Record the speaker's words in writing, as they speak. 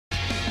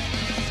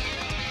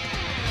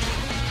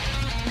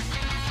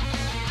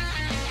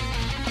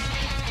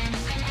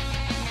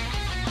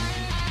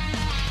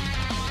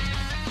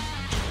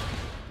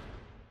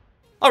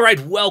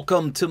Alright,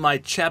 welcome to my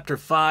Chapter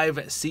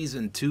 5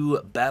 Season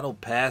 2 Battle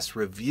Pass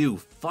review.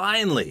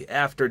 Finally,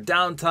 after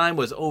downtime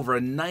was over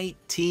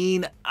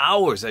 19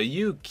 hours. Are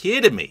you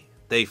kidding me?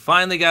 They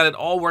finally got it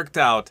all worked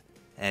out,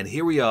 and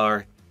here we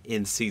are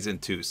in Season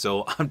 2.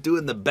 So I'm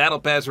doing the Battle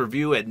Pass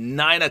review at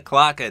 9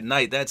 o'clock at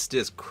night. That's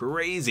just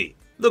crazy.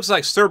 Looks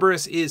like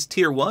Cerberus is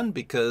Tier 1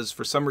 because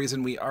for some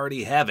reason we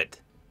already have it.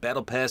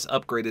 Battle Pass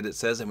upgraded, it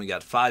says, and we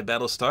got 5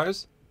 battle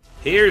stars.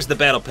 Here's the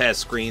Battle Pass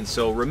screen,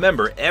 so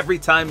remember, every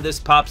time this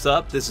pops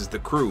up, this is the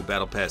crew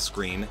Battle Pass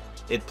screen,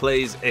 it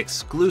plays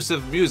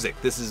exclusive music.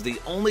 This is the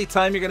only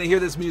time you're going to hear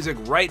this music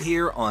right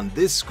here on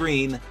this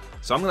screen,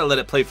 so I'm going to let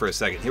it play for a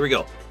second. Here we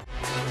go.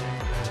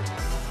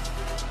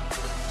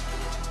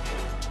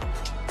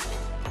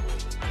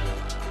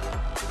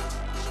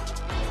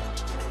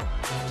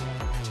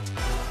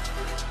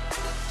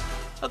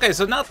 Okay,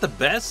 so not the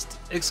best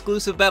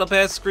exclusive Battle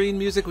Pass screen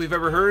music we've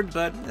ever heard,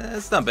 but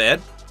it's not bad.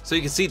 So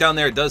you can see down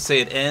there it does say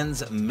it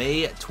ends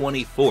May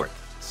 24th.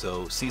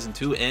 So Season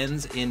 2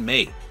 ends in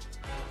May.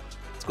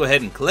 Let's go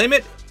ahead and claim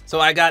it. So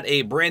I got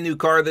a brand new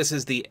car. This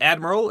is the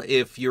Admiral.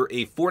 If you're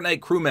a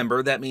Fortnite crew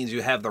member, that means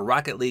you have the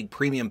Rocket League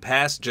Premium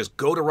Pass. Just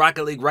go to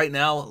Rocket League right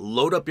now,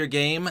 load up your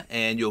game,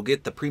 and you'll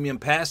get the Premium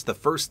Pass. The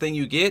first thing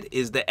you get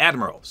is the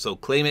Admiral. So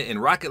claim it in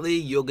Rocket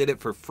League. You'll get it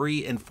for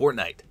free in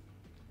Fortnite.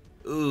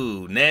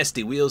 Ooh,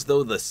 nasty wheels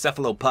though. The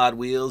cephalopod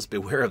wheels.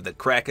 Beware of the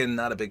Kraken.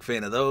 Not a big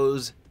fan of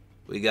those.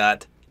 We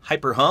got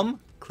Hyper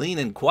Hum, clean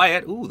and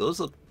quiet. Ooh, those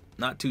look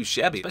not too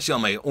shabby, especially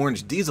on my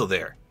orange diesel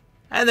there.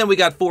 And then we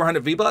got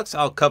 400 V-Bucks.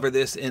 I'll cover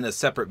this in a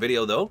separate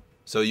video though.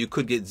 So you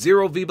could get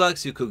 0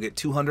 V-Bucks, you could get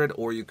 200,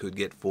 or you could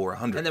get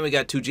 400. And then we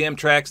got 2 jam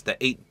tracks, the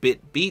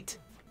 8-bit beat,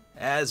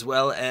 as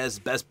well as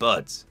Best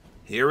Buds.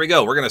 Here we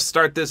go. We're going to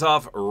start this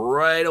off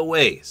right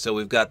away. So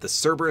we've got the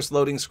Cerberus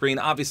loading screen.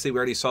 Obviously, we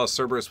already saw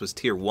Cerberus was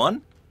Tier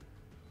 1.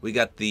 We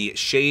got the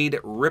Shade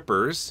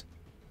Rippers.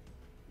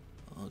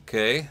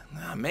 Okay.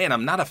 Oh, man,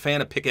 I'm not a fan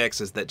of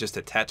pickaxes that just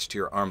attach to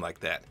your arm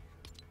like that.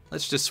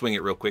 Let's just swing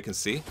it real quick and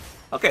see.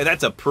 Okay,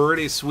 that's a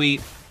pretty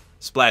sweet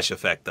splash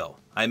effect, though.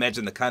 I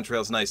imagine the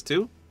contrail's nice,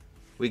 too.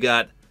 We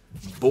got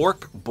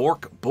Bork,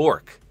 Bork,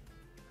 Bork.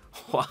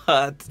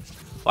 What?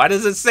 Why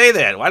does it say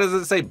that? Why does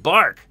it say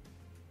bark?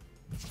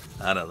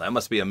 I don't know. That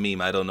must be a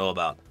meme I don't know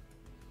about.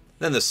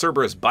 Then the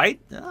Cerberus Bite.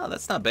 Oh,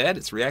 that's not bad.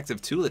 It's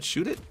reactive, too. Let's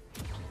shoot it.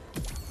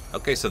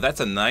 Okay, so that's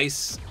a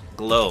nice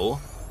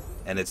glow.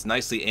 And it's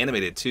nicely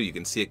animated too. You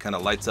can see it kind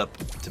of lights up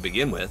to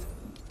begin with.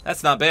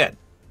 That's not bad.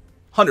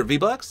 100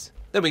 V-Bucks.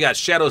 Then we got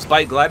Shadow's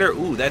Bite Glider.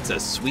 Ooh, that's a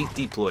sweet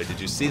deploy. Did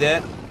you see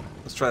that?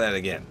 Let's try that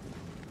again.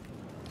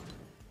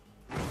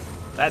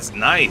 That's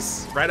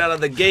nice. Right out of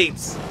the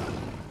gates.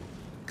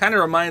 Kind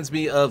of reminds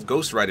me of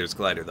Ghost Rider's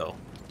glider though.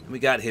 And we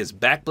got his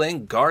back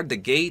bling. Guard the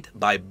gate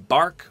by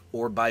bark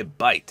or by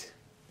bite.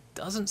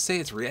 Doesn't say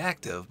it's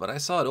reactive, but I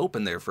saw it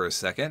open there for a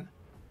second.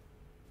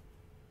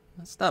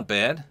 That's not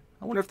bad.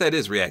 I wonder if that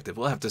is reactive.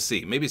 We'll have to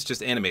see. Maybe it's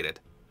just animated.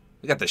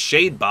 We got the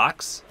Shade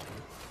Box.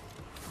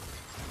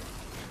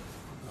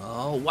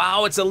 Oh,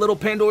 wow, it's a little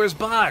Pandora's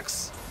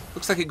Box.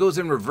 Looks like it goes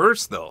in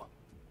reverse, though.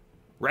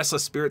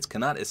 Restless spirits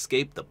cannot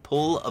escape the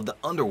pull of the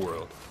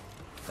underworld.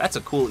 That's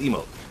a cool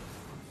emote.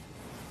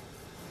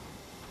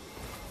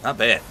 Not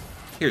bad.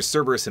 Here's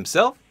Cerberus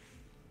himself.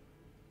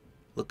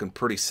 Looking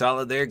pretty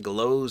solid there.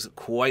 Glows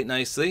quite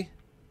nicely.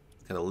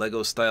 Got a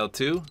Lego style,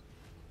 too.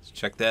 Let's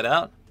check that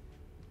out.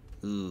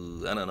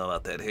 Ooh, I don't know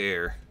about that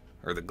hair.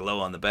 Or the glow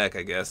on the back,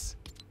 I guess.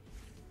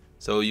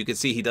 So you can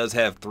see he does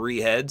have 3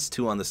 heads,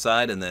 2 on the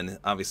side, and then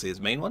obviously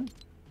his main one.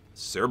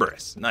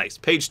 Cerberus. Nice.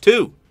 Page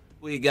 2.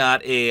 We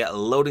got a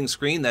loading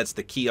screen. That's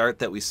the key art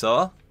that we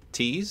saw.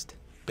 Teased.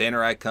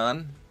 Banner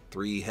icon.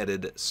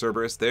 3-headed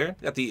Cerberus there.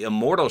 Got the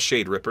Immortal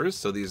Shade Rippers.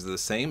 So these are the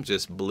same,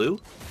 just blue.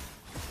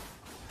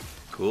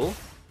 Cool.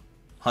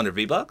 100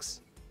 V-Bucks.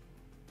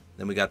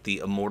 Then we got the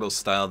Immortal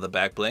style of the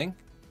back bling.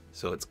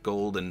 So it's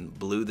gold and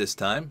blue this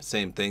time.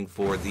 Same thing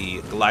for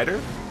the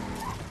glider.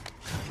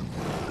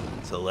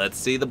 So let's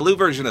see the blue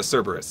version of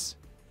Cerberus.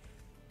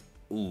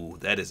 Ooh,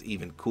 that is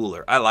even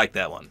cooler. I like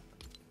that one.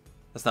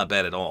 That's not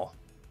bad at all.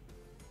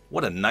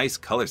 What a nice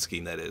color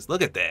scheme that is.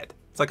 Look at that.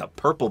 It's like a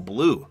purple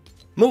blue.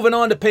 Moving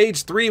on to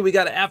page 3, we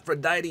got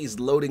Aphrodite's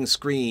loading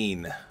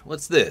screen.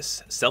 What's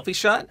this? Selfie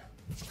shot?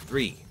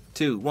 3,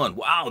 2, 1.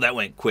 Wow, that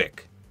went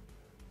quick.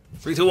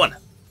 3, 2, 1.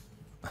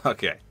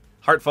 Okay.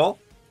 Heartfall.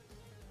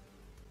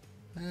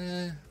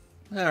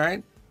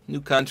 Alright.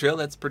 New contrail,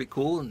 that's pretty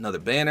cool. Another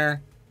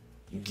banner.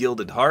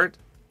 Gilded heart.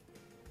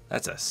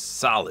 That's a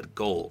solid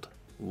gold.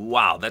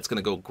 Wow, that's going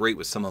to go great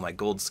with some of my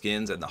gold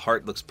skins. And the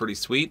heart looks pretty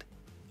sweet.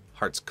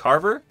 Heart's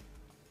Carver.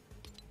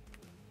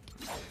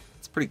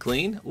 It's pretty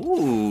clean.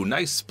 Ooh,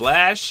 nice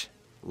splash.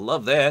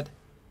 Love that.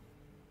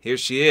 Here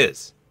she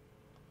is.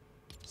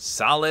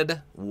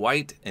 Solid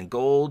white and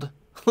gold.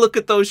 Look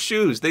at those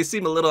shoes. They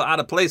seem a little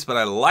out of place, but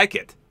I like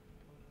it.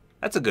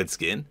 That's a good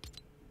skin.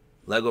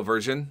 Lego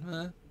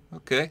version.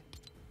 Okay.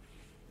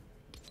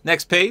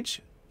 Next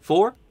page.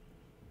 4.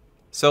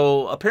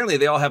 So apparently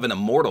they all have an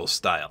Immortal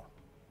style.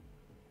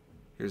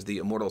 Here's the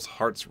Immortal's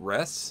Heart's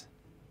Rest.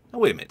 Oh,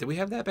 wait a minute. Did we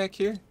have that back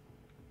here?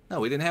 No,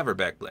 we didn't have her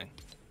back bling.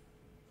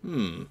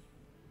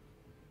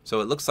 So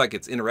it looks like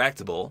it's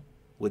interactable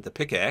with the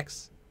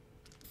pickaxe.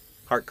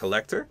 Heart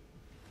collector.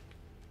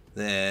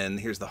 Then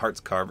here's the hearts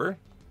carver.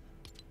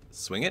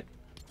 Swing it.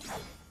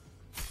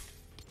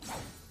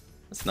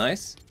 That's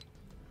nice.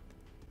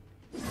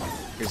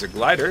 Here's her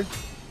glider.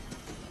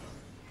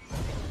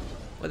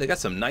 Well, they got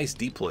some nice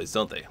deploys,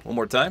 don't they? One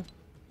more time.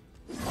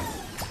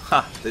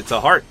 Ha! It's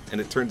a heart,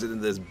 and it turns it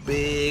into this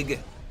big,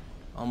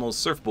 almost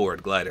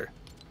surfboard glider.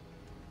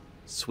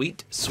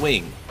 Sweet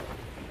swing.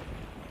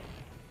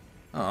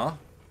 Aw.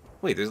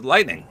 Wait, there's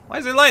lightning. Why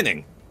is there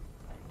lightning?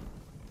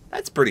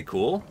 That's pretty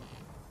cool.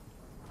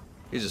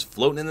 He's just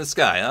floating in the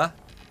sky, huh?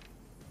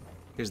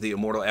 Here's the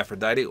immortal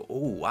Aphrodite. Oh,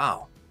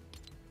 wow.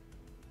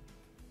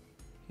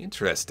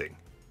 Interesting.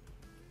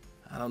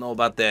 I don't know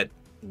about that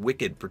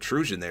wicked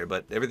protrusion there,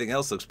 but everything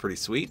else looks pretty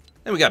sweet.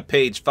 Then we got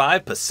page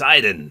 5,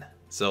 Poseidon.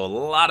 So a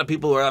lot of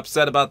people are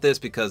upset about this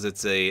because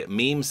it's a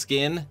meme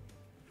skin.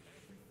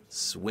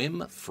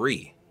 Swim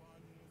free.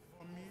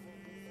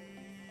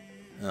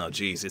 Oh,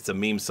 geez, it's a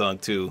meme song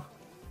too.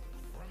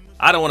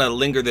 I don't want to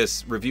linger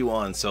this review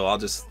on, so I'll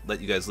just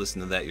let you guys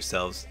listen to that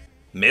yourselves.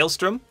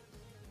 Maelstrom.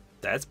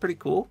 That's pretty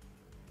cool.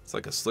 It's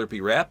like a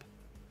Slurpee rap.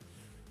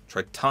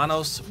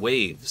 Tritonos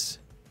Waves.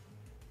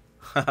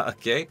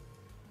 Okay.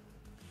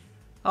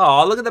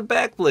 Oh, look at the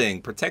back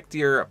bling. Protect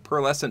your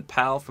pearlescent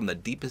pal from the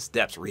deepest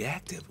depths.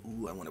 Reactive.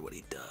 Ooh, I wonder what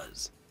he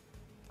does.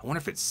 I wonder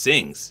if it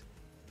sings.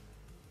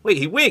 Wait,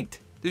 he winked.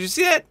 Did you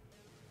see that?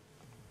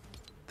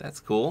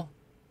 That's cool.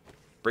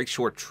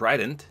 Breakshore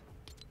Trident.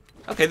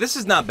 Okay, this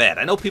is not bad.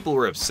 I know people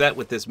were upset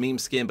with this meme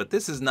skin, but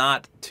this is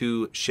not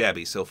too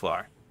shabby so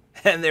far.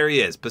 And there he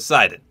is,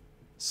 Poseidon.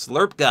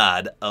 Slurp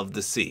god of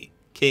the sea.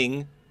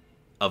 King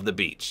of the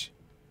beach.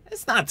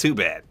 It's not too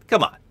bad.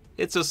 Come on.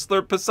 It's a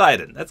Slurp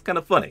Poseidon. That's kind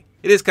of funny.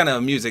 It is kind of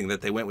amusing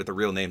that they went with the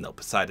real name, though,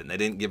 Poseidon. They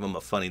didn't give him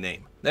a funny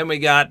name. Then we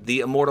got the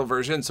immortal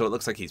version, so it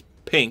looks like he's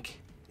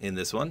pink in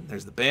this one.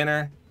 There's the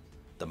banner.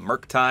 The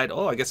Murktide.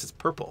 Oh, I guess it's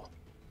purple.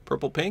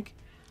 Purple pink.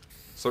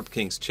 Slurp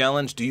King's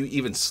Challenge. Do you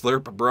even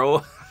slurp,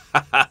 bro?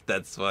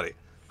 That's funny.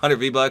 100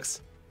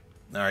 V-Bucks.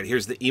 All right,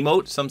 here's the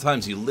emote.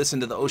 Sometimes you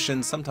listen to the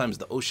ocean. Sometimes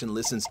the ocean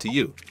listens to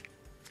you.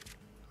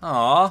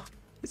 Aw,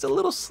 it's a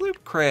little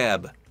slurp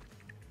crab.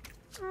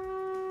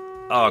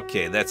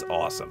 Okay, that's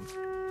awesome.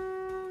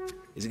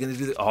 Is he going to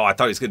do the... Oh, I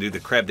thought he was going to do the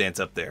crab dance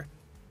up there.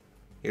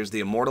 Here's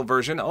the immortal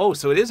version. Oh,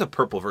 so it is a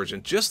purple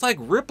version, just like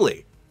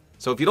Ripley.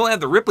 So if you don't have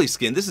the Ripley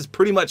skin, this is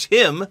pretty much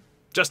him,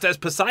 just as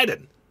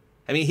Poseidon.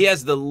 I mean, he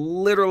has the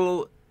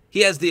literal...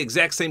 He has the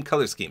exact same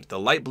color schemes. The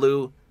light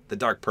blue, the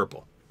dark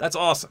purple. That's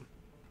awesome.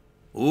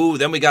 Ooh,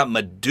 then we got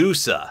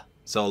Medusa.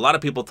 So a lot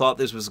of people thought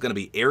this was going to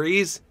be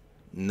Ares.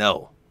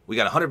 No. We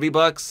got 100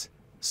 V-Bucks,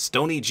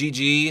 Stony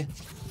GG,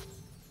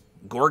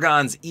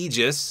 Gorgon's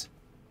Aegis.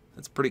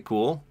 That's pretty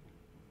cool.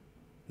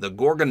 The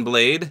Gorgon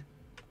Blade.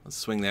 Let's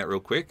swing that real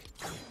quick.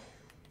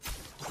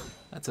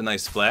 That's a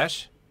nice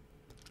splash.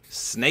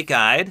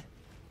 Snake-Eyed.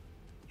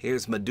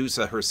 Here's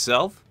Medusa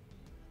herself.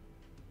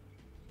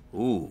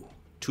 Ooh,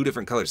 2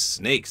 different color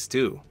snakes,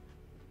 too.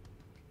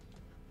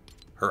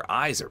 Her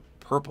eyes are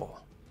purple.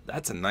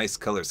 That's a nice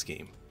color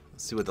scheme.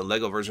 Let's see what the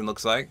Lego version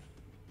looks like.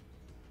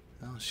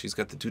 Oh, she's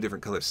got the 2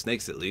 different color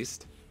snakes, at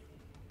least.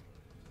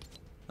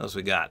 What else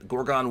we got?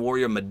 Gorgon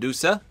Warrior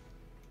Medusa.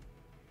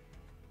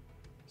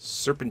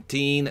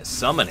 Serpentine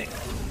Summoning.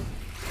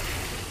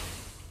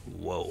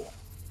 Whoa.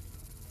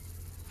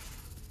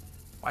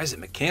 Why is it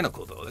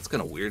mechanical, though? That's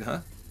kind of weird, huh?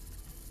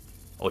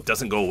 Oh, it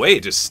doesn't go away.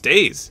 It just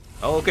stays.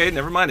 Oh, okay.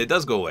 Never mind. It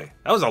does go away.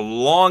 That was a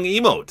long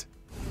emote.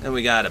 Then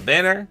we got a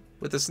banner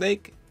with a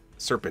snake.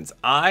 Serpent's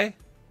Eye.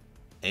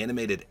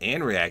 Animated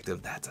and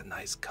reactive. That's a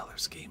nice color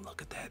scheme.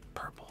 Look at that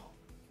purple.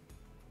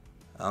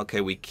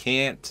 Okay, we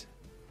can't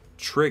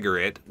trigger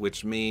it,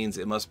 which means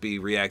it must be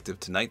reactive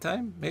to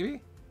nighttime,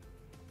 maybe?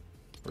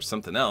 Or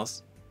something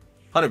else.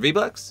 100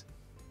 V-Bucks.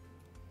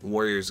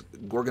 Warrior's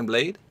Gorgon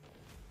Blade.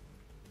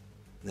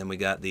 Then we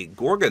got the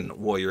Gorgon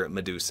Warrior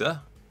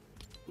Medusa.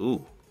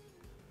 Ooh.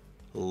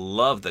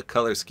 Love the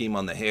color scheme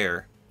on the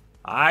hair.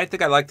 I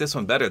think I like this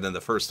one better than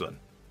the first one.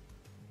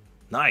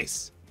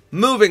 Nice.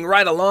 Moving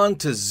right along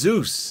to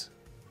Zeus.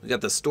 We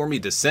got the Stormy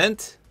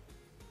Descent.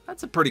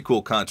 That's a pretty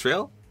cool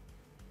contrail.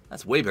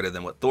 That's way better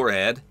than what Thor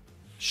had.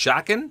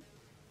 Shocking.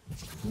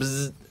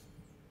 Bzz.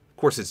 Of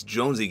course, it's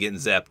Jonesy getting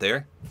zapped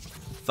there.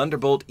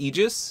 Thunderbolt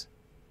Aegis.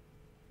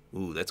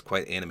 Ooh, that's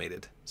quite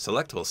animated.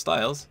 Selectable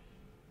styles.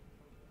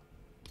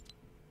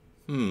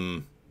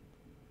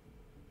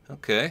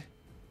 Okay.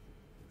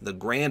 The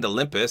Grand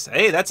Olympus.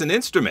 Hey, that's an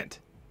instrument.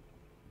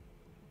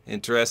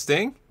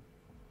 Interesting.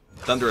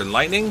 Thunder and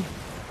Lightning.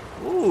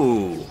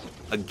 Ooh.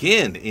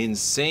 Again,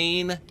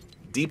 insane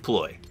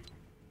deploy.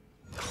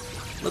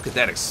 Look at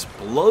that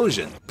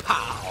explosion.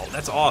 Pow.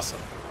 That's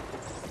awesome.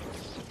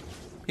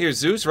 Here's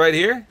Zeus right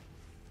here.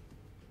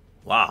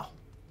 Wow.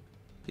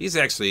 He's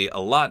actually a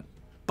lot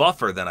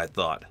buffer than I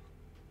thought.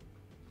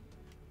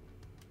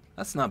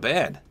 That's not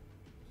bad.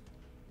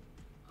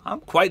 I'm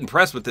quite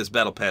impressed with this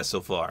battle pass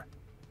so far.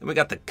 Then we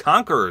got the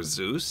Conqueror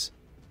Zeus.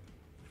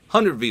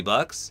 100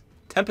 V-Bucks.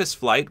 Tempest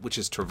Flight, which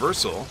is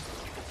traversal.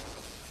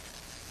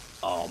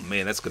 Oh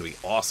man, that's going to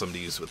be awesome to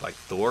use with like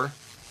Thor.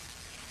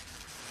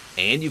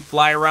 And you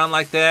fly around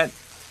like that.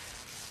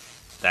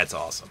 That's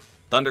awesome.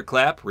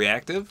 Thunderclap,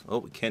 reactive. Oh,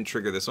 we can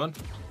trigger this one.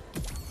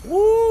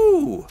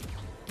 Woo!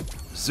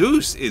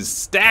 Zeus is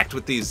stacked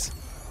with these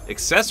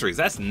accessories.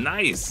 That's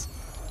nice.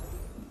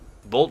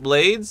 Bolt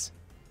blades.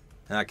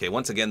 Okay,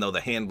 once again though,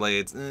 the hand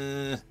blades,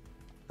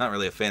 not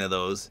really a fan of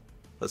those.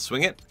 Let's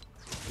swing it.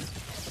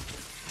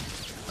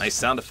 Nice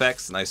sound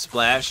effects, nice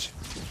splash.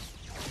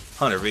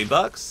 100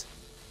 V-Bucks.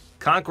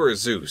 Conqueror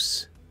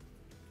Zeus.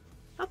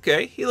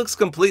 Okay, he looks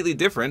completely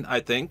different, I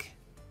think.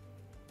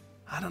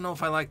 I don't know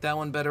if I like that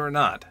one better or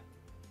not.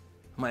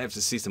 I might have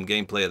to see some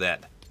gameplay of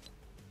that.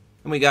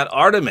 And we got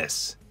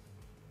Artemis.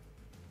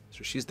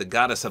 So she's the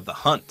goddess of the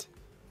hunt.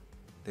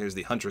 There's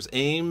the Huntress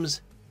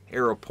Ames.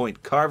 Arrow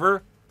Point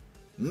Carver.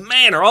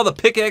 Man, are all the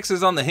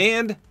pickaxes on the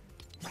hand?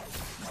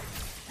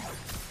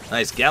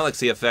 Nice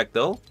galaxy effect,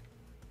 though.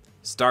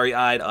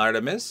 Starry-eyed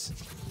Artemis.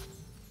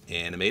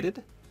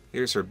 Animated.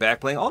 Here's her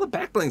backbling. All the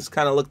backblings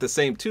kind of look the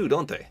same, too,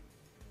 don't they?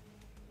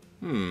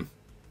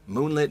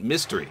 Moonlit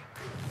Mystery.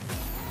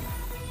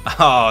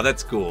 Oh,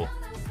 that's cool.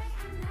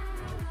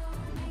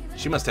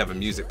 She must have a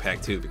music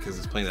pack, too, because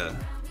it's playing a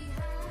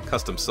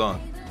custom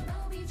song.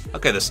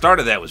 Okay, the start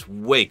of that was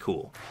way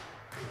cool.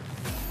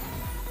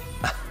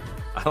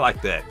 I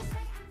like that.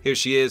 Here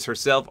she is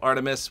herself,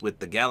 Artemis, with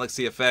the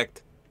galaxy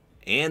effect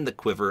and the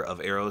quiver of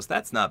arrows.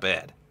 That's not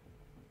bad.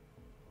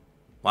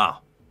 Wow.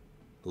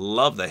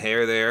 Love the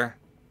hair there.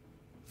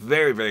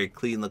 Very, very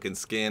clean looking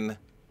skin.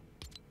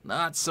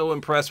 Not so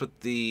impressed with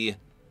the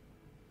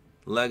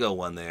Lego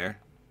one there.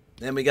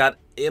 Then we got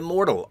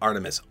Immortal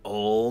Artemis.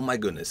 Oh my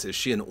goodness, is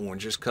she an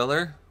orangish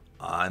color?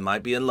 I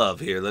might be in love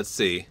here. Let's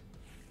see.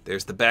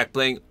 There's the back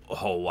bling.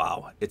 Oh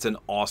wow, it's an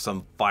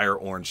awesome fire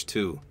orange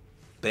too.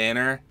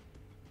 Banner.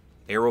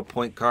 Arrow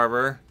Point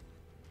Carver.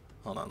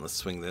 Hold on, let's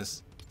swing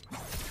this.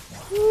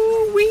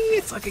 Woo-wee,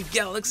 it's like a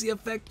galaxy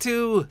effect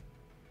too.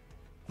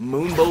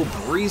 Moonbow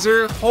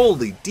Breezer.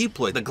 Holy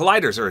deploy. The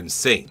gliders are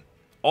insane.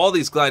 All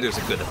these gliders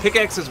are good. The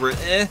pickaxes were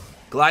eh.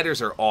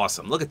 Gliders are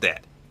awesome. Look at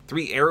that.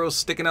 3 arrows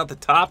sticking out the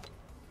top.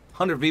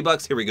 100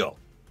 V-Bucks. Here we go.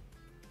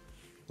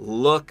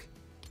 Look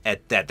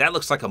at that. That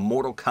looks like a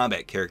Mortal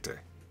Kombat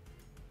character.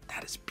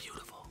 That is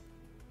beautiful.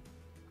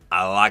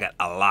 I like it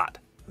a lot.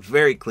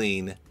 Very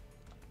clean.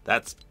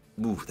 That's,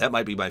 ooh, that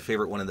might be my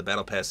favorite one in the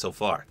Battle Pass so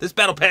far. This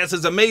Battle Pass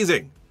is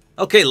amazing.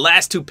 Okay,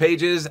 last 2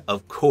 pages.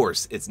 Of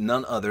course, it's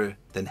none other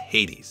than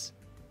Hades.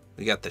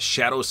 We got the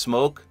Shadow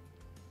Smoke.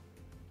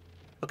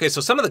 Okay,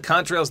 so some of the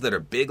contrails that are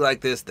big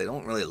like this, they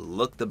don't really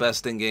look the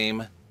best in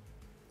game.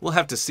 We'll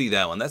have to see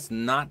that one. That's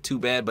not too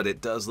bad, but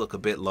it does look a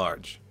bit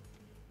large.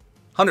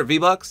 100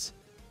 V-Bucks.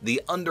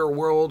 The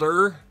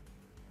Underworlder.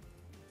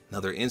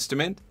 Another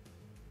instrument.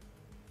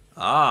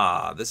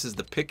 Ah, this is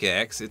the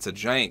pickaxe. It's a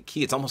giant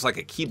key. It's almost like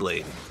a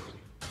keyblade.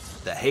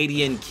 The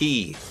Hadean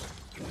Key.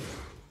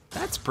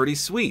 That's pretty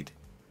sweet.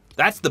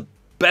 That's the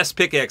best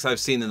pickaxe I've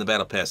seen in the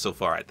Battle Pass so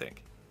far, I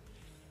think.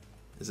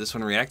 Is this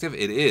one reactive?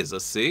 It is.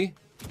 Let's see.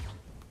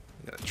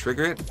 Gotta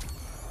trigger it.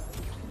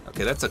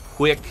 Okay, that's a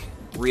quick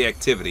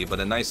reactivity, but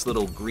a nice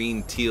little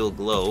green teal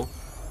glow.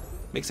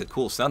 Makes a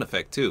cool sound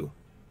effect, too.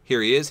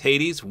 Here he is,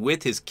 Hades,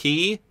 with his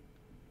key.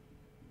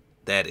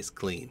 That is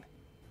clean.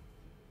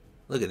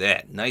 Look at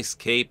that. Nice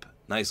cape,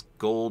 nice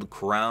gold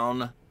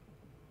crown.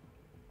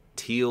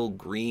 Teal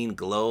green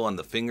glow on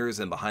the fingers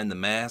and behind the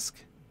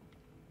mask.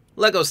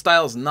 Lego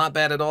style's not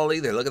bad at all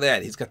either. Look at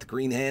that. He's got the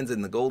green hands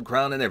and the gold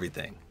crown and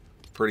everything.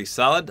 Pretty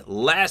solid.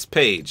 Last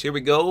page. Here we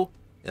go.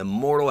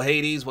 Immortal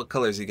Hades. What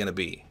color is he going to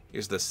be?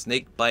 Here's the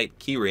snake bite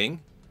keyring.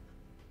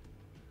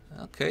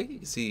 Okay.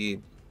 You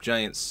see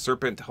giant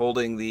serpent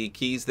holding the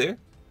keys there.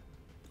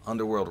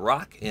 Underworld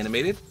Rock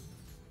animated.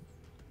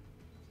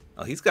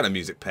 Oh, he's got a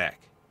music pack.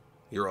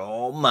 You're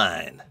all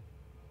mine.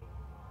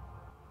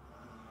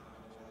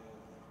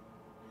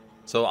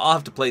 So I'll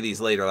have to play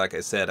these later. Like I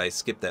said, I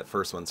skipped that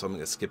first one, so I'm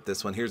going to skip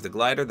this one. Here's the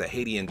glider, the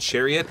Hadean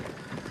Chariot.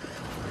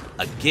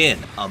 Again,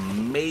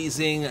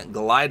 amazing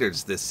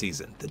gliders this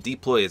season. The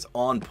deploy is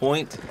on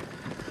point.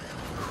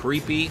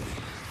 Creepy.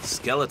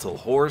 Skeletal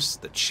horse,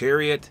 the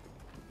chariot.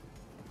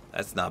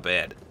 That's not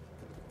bad.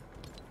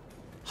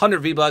 100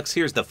 V-Bucks.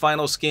 Here's the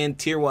final skin,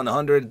 tier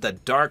 100, the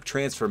Dark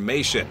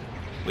Transformation.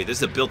 Wait, this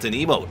is a built-in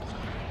emote.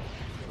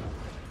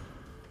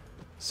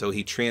 So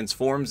he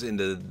transforms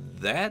into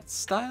that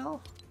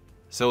style?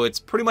 So it's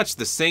pretty much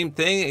the same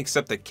thing,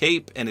 except the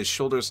cape and his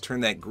shoulders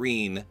turn that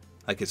green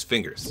like his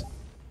fingers.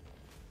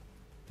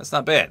 That's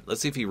not bad.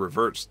 Let's see if he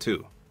reverts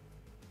too.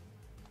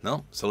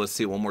 No? So let's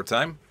see it one more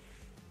time.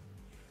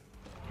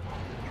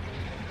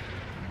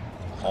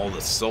 All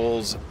the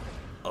souls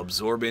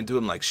absorb into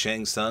him like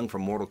Shang Tsung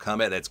from Mortal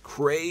Kombat. That's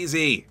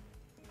crazy.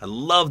 I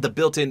love the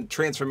built-in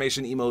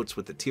transformation emotes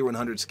with the tier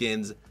 100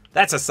 skins.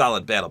 That's a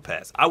solid battle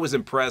pass. I was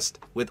impressed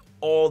with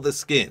all the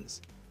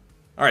skins.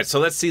 All right, so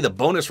let's see the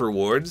bonus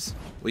rewards.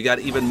 We got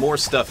even more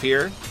stuff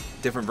here.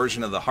 Different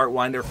version of the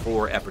Heartwinder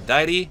for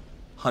Aphrodite.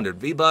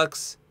 100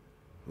 V-Bucks.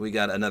 We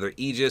got another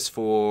Aegis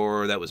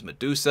for, that was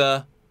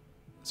Medusa.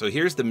 So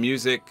here's the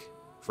music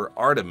for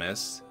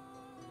Artemis.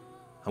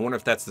 I wonder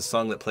if that's the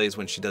song that plays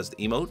when she does the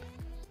emote.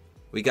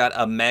 We got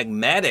a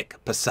magmatic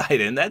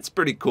Poseidon. That's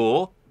pretty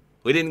cool.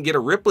 We didn't get a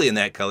Ripley in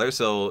that color,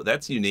 so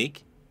that's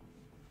unique.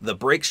 The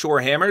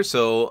Breakshore Hammer.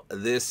 So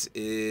this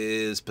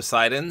is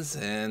Poseidon's,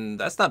 and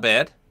that's not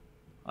bad.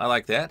 I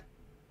like that.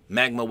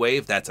 Magma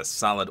Wave. That's a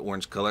solid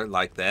orange color.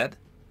 Like that.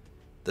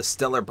 The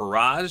Stellar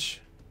Barrage.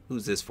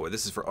 Who's this for?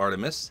 This is for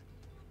Artemis.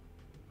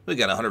 We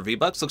got 100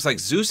 V-Bucks. Looks like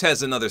Zeus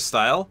has another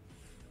style.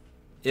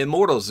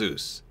 Immortal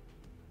Zeus.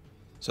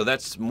 So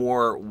that's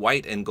more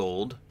white and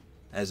gold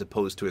as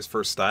opposed to his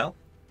first style.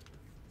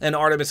 And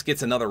Artemis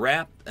gets another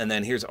wrap. And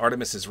then here's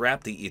Artemis's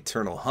wrap, the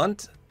Eternal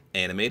Hunt,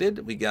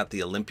 animated. We got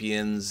the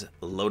Olympians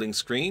loading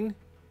screen.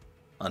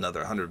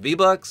 Another 100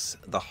 V-Bucks.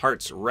 The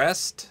Heart's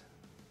Rest.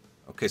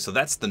 Okay, so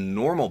that's the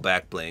normal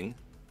back bling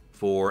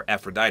for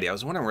Aphrodite. I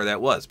was wondering where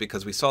that was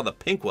because we saw the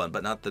pink one,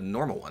 but not the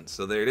normal one.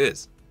 So there it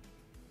is.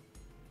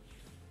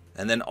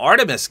 And then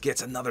Artemis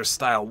gets another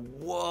style.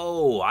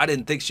 Whoa, I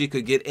didn't think she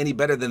could get any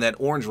better than that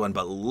orange one,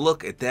 but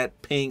look at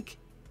that pink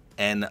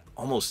and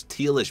almost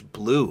tealish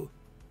blue.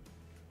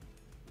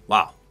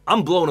 Wow,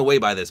 I'm blown away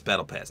by this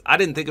Battle Pass. I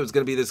didn't think it was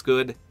going to be this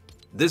good.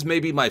 This may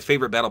be my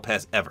favorite Battle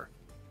Pass ever.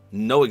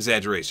 No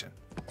exaggeration.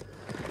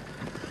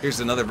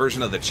 Here's another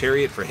version of the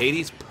Chariot for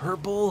Hades.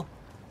 Purple.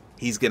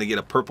 He's going to get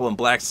a purple and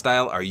black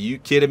style. Are you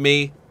kidding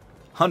me?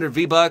 100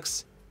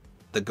 V-Bucks.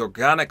 The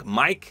Gorgonic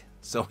Mic.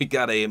 So we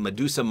got a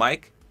Medusa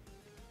mic.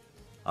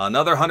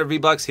 Another 100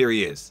 V-Bucks. Here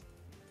he is.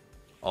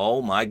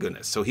 Oh my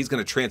goodness. So he's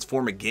going to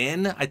transform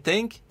again, I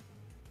think.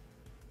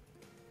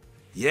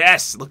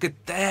 Yes, look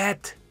at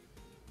that.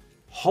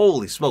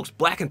 Holy smokes.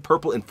 Black and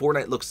purple in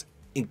Fortnite looks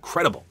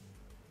incredible.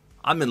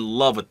 I'm in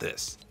love with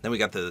this. Then we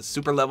got the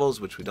super levels,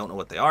 which we don't know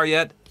what they are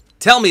yet.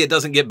 Tell me it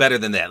doesn't get better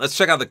than that. Let's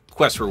check out the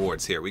quest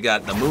rewards here. We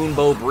got the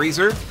Moonbow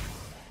Breezer.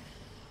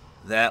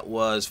 That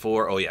was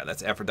for, oh yeah,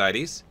 that's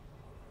Aphrodite's.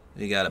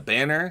 We got a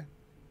banner.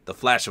 The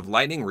Flash of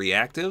Lightning,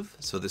 reactive.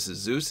 So this is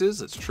Zeus's.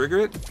 Let's trigger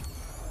it.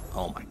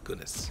 Oh my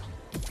goodness.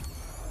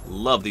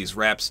 Love these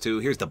wraps too.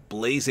 Here's the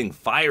Blazing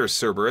Fire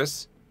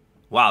Cerberus.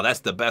 Wow, that's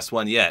the best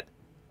one yet.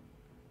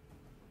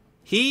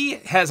 He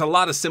has a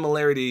lot of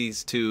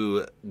similarities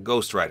to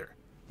Ghost Rider.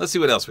 Let's see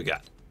what else we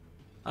got.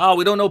 Oh,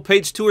 we don't know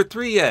page 2 or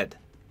 3 yet.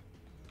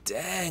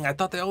 Dang, I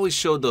thought they always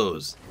showed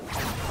those.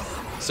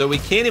 So we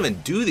can't even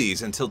do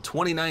these until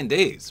 29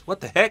 days. What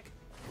the heck?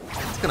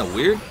 That's kind of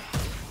weird.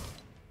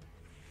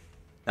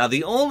 Now,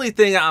 the only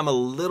thing I'm a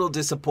little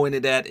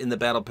disappointed at in the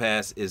Battle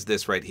Pass is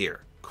this right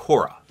here.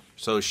 Korra.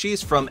 So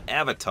she's from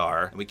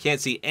Avatar, and we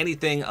can't see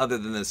anything other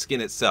than the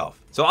skin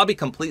itself. So I'll be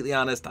completely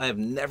honest, I have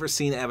never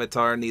seen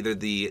Avatar, neither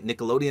the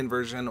Nickelodeon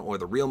version or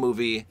the real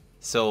movie.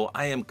 So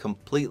I am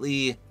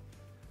completely,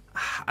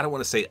 I don't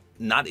want to say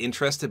not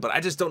interested, but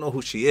I just don't know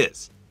who she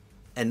is.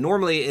 And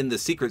normally in the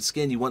secret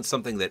skin, you want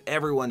something that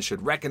everyone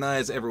should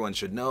recognize, everyone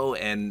should know,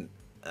 and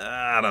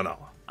I don't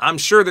know. I'm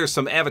sure there's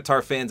some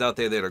Avatar fans out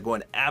there that are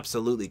going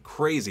absolutely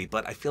crazy,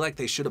 but I feel like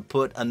they should have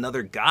put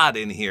another god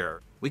in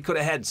here. We could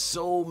have had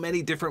so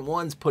many different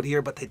ones put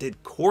here, but they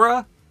did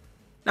Korra?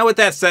 Now with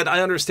that said,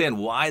 I understand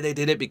why they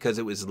did it, because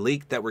it was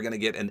leaked that we're going to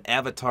get an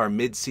Avatar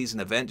mid-season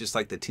event, just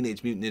like the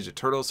Teenage Mutant Ninja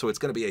Turtles, so it's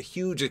going to be a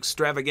huge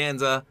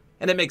extravaganza,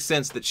 and it makes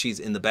sense that she's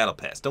in the Battle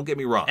Pass, don't get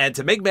me wrong. And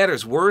to make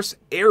matters worse,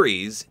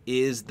 Ares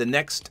is the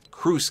next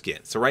crew skin.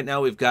 So right now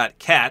we've got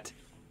Cat,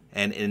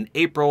 and in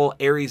April,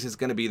 Ares is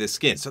going to be the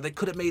skin. So they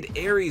could have made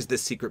Ares the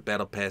secret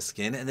Battle Pass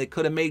skin, and they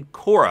could have made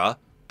Korra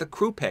the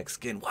crew pack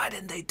skin. Why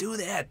didn't they do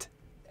that?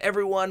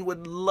 Everyone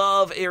would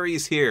love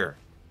Ares here.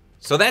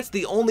 So that's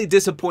the only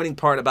disappointing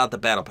part about the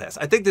Battle Pass.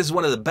 I think this is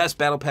one of the best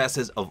Battle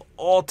Passes of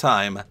all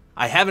time.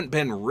 I haven't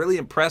been really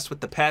impressed with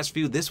the past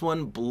few. This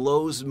one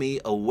blows me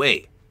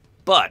away.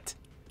 But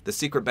the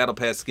secret Battle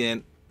Pass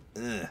skin,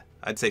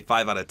 I'd say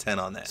 5 out of 10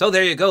 on that. So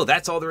there you go.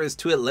 That's all there is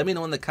to it. Let me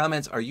know in the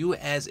comments, are you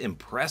as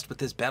impressed with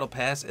this Battle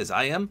Pass as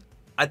I am?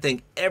 I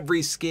think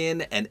every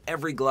skin and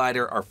every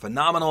glider are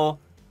phenomenal.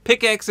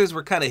 Pickaxes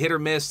were kind of hit or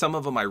miss. Some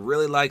of them I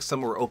really liked,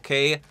 some were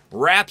okay.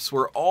 Wraps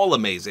were all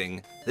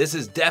amazing. This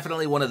is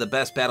definitely one of the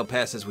best Battle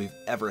Passes we've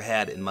ever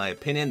had, in my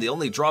opinion. The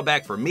only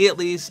drawback for me, at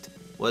least,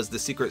 was the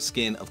secret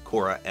skin of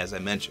Korra, as I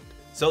mentioned.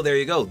 So there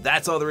you go.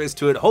 That's all there is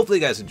to it. Hopefully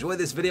you guys enjoyed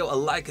this video. A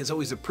like is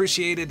always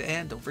appreciated,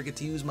 and don't forget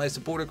to use my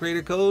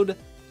Support-A-Creator code,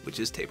 which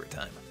is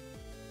tabortime.